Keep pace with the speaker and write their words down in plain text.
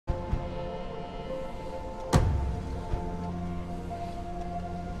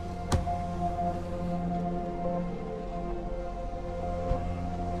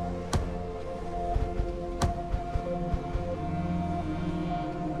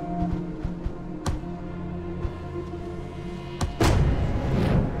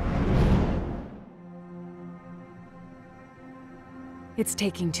It's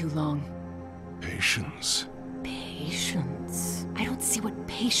taking too long. Patience. Patience? I don't see what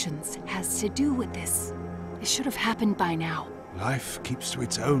patience has to do with this. It should have happened by now. Life keeps to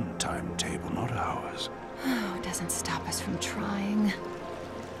its own timetable, not ours. Oh, it doesn't stop us from trying.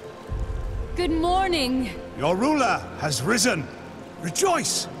 Good morning! Your ruler has risen.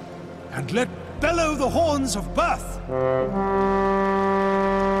 Rejoice, and let bellow the horns of birth.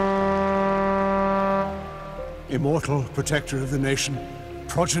 Immortal protector of the nation,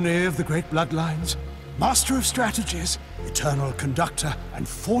 progeny of the great bloodlines, master of strategies, eternal conductor, and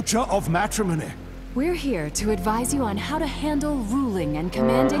forger of matrimony. We're here to advise you on how to handle ruling and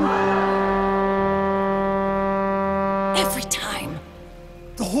commanding... every time.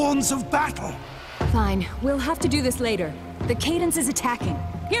 The horns of battle. Fine, we'll have to do this later. The Cadence is attacking.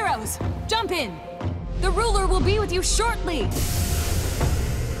 Heroes, jump in! The ruler will be with you shortly!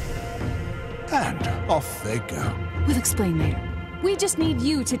 And off they go. We'll explain later. We just need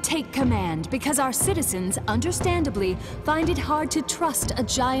you to take command, because our citizens, understandably, find it hard to trust a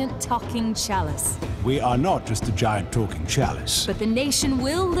giant talking chalice. We are not just a giant talking chalice. But the nation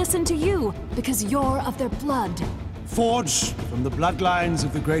will listen to you, because you're of their blood. Forged from the bloodlines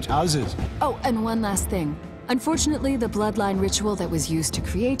of the great houses. Oh, and one last thing. Unfortunately, the bloodline ritual that was used to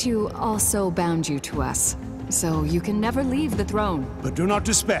create you also bound you to us. So you can never leave the throne. But do not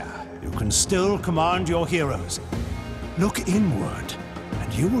despair. You can still command your heroes. Look inward,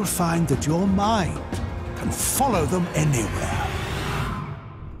 and you will find that your mind can follow them anywhere.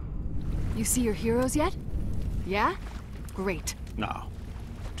 You see your heroes yet? Yeah? Great. Now,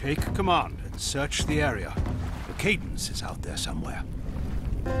 take command and search the area. The Cadence is out there somewhere.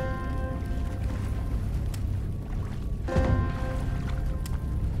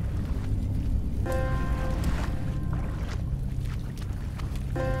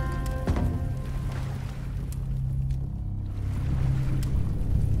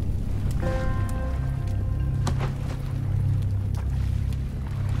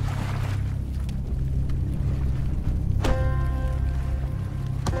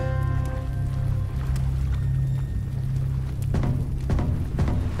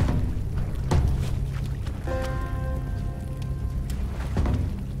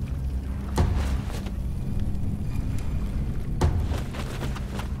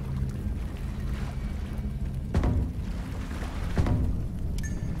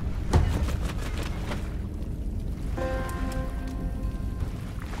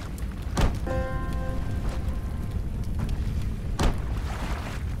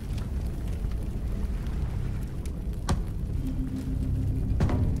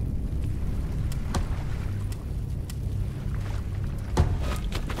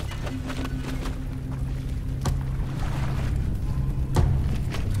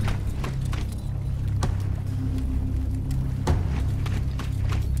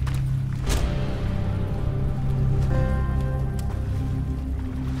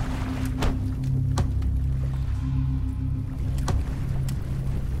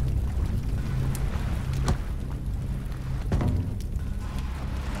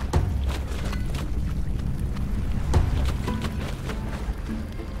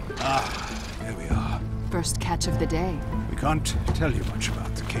 First catch of the day. We can't tell you much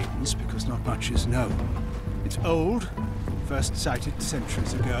about the Cadence because not much is known. It's old, first sighted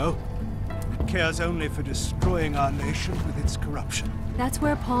centuries ago. It cares only for destroying our nation with its corruption. That's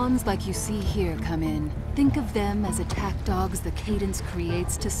where pawns like you see here come in. Think of them as attack dogs the Cadence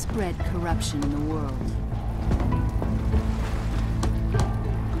creates to spread corruption in the world.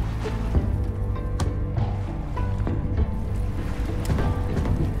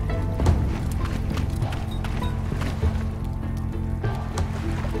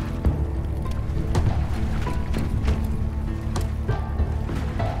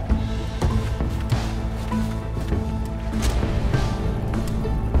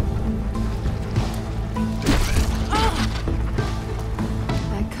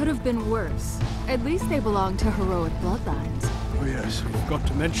 Been worse. At least they belong to heroic bloodlines. Oh yes, we forgot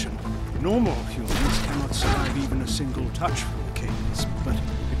to mention, normal humans cannot survive even a single touch from the Cadence, but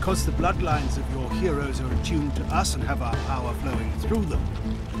because the bloodlines of your heroes are attuned to us and have our power flowing through them,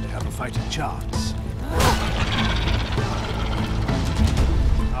 they have a fighting chance.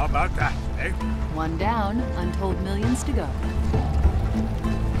 How about that, eh? One down, untold millions to go.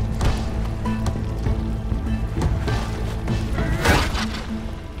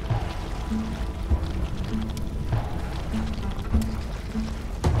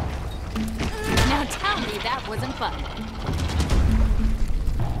 That wasn't fun.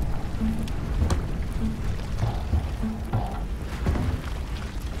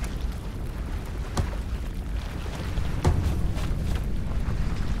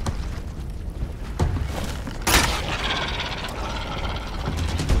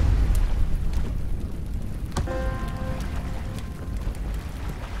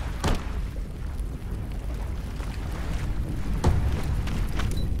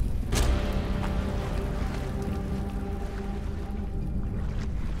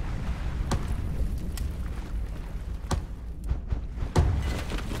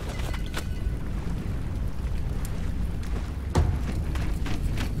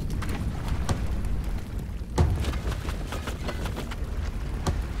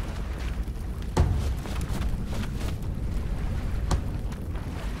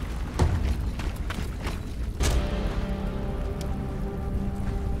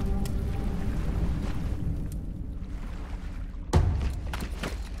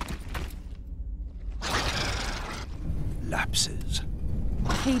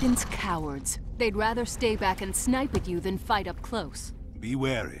 Cadence cowards. They'd rather stay back and snipe at you than fight up close. Be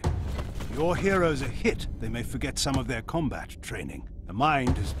wary. If your heroes are hit, they may forget some of their combat training. The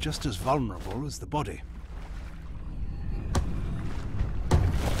mind is just as vulnerable as the body.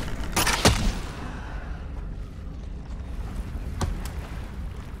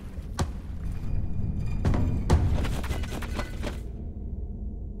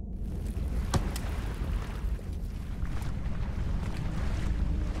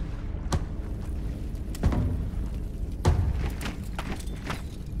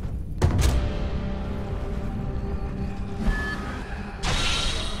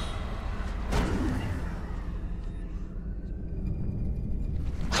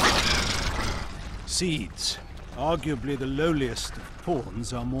 Seeds. Arguably the lowliest of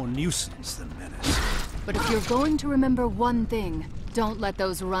pawns are more nuisance than menace. But if you're going to remember one thing, don't let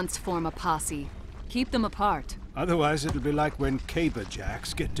those runts form a posse. Keep them apart. Otherwise it'll be like when caber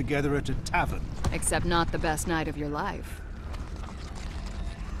jacks get together at a tavern. Except not the best night of your life.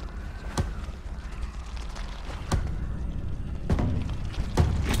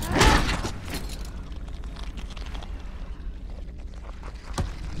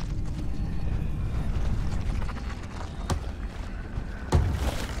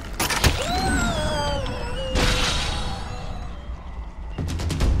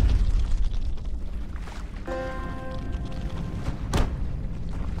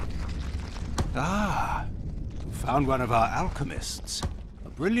 Ah, found one of our alchemists. A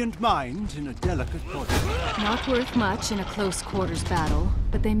brilliant mind in a delicate body. Not worth much in a close quarters battle,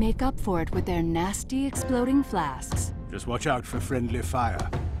 but they make up for it with their nasty exploding flasks. Just watch out for friendly fire.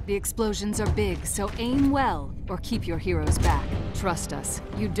 The explosions are big, so aim well, or keep your heroes back. Trust us,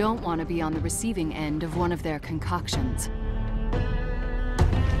 you don't want to be on the receiving end of one of their concoctions.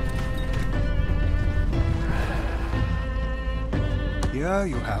 Here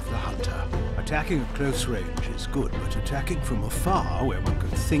you have the hunter. Attacking at close range is good, but attacking from afar, where one can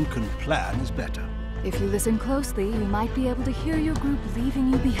think and plan, is better. If you listen closely, you might be able to hear your group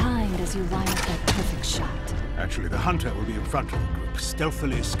leaving you behind as you line up that perfect shot. Actually, the hunter will be in front of the group,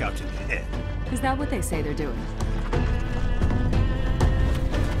 stealthily scouting ahead. Is that what they say they're doing?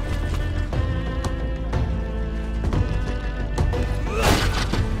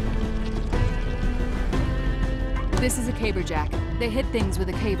 This is a caberjack. They hit things with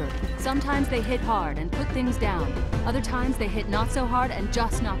a caber. Sometimes they hit hard and put things down. Other times they hit not so hard and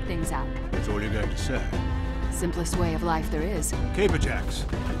just knock things out. That's all you're going to say. Simplest way of life there is. Caberjacks.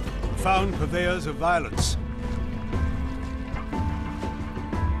 Profound purveyors of violence.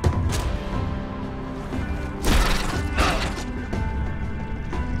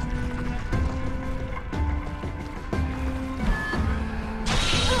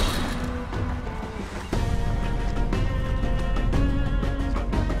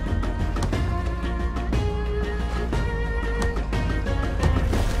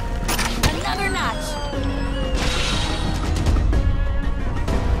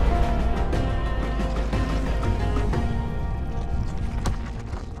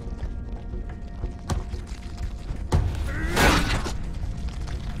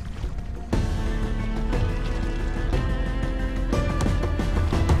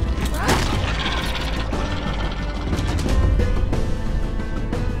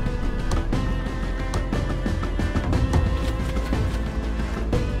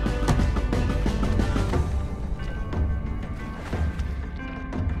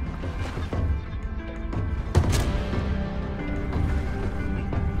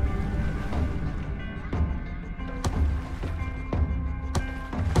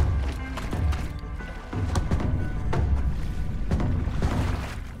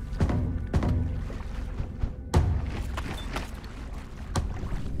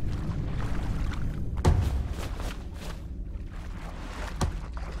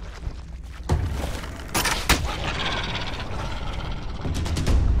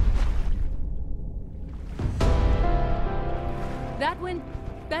 That went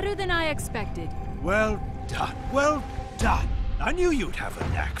better than I expected. Well done, well done. I knew you'd have a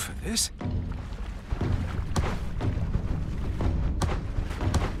knack for this.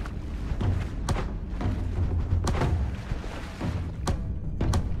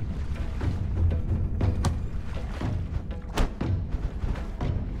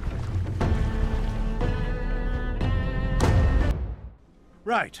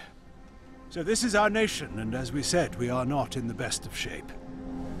 Right. So this is our nation, and as we said, we are not in the best of shape.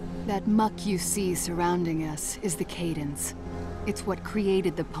 That muck you see surrounding us is the Cadence. It's what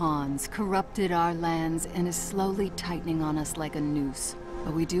created the pawns, corrupted our lands, and is slowly tightening on us like a noose.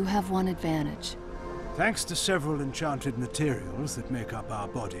 But we do have one advantage. Thanks to several enchanted materials that make up our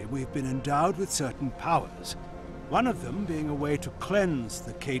body, we've been endowed with certain powers. One of them being a way to cleanse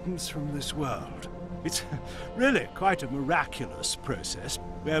the Cadence from this world. It's really quite a miraculous process,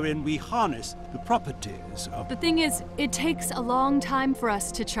 wherein we harness the properties of... The thing is, it takes a long time for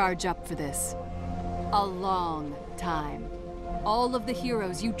us to charge up for this. A long time. All of the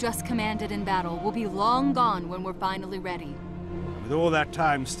heroes you just commanded in battle will be long gone when we're finally ready. With all that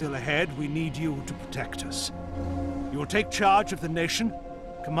time still ahead, we need you to protect us. You will take charge of the nation,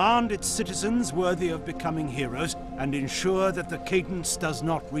 command its citizens worthy of becoming heroes, and ensure that the Cadence does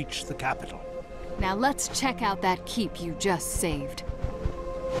not reach the capital. Now let's check out that keep you just saved.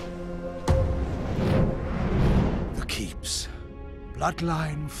 The keeps.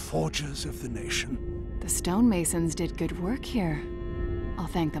 Bloodline forgers of the nation. The stonemasons did good work here. I'll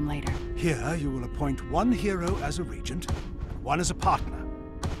thank them later. Here you will appoint one hero as a regent, and one as a partner.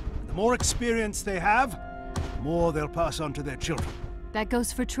 And the more experience they have, the more they'll pass on to their children. That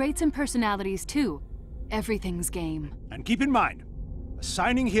goes for traits and personalities too. Everything's game. And keep in mind,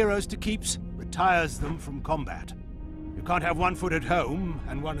 assigning heroes to keeps retires them from combat. You can't have one foot at home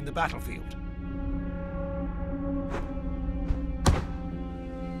and one in the battlefield.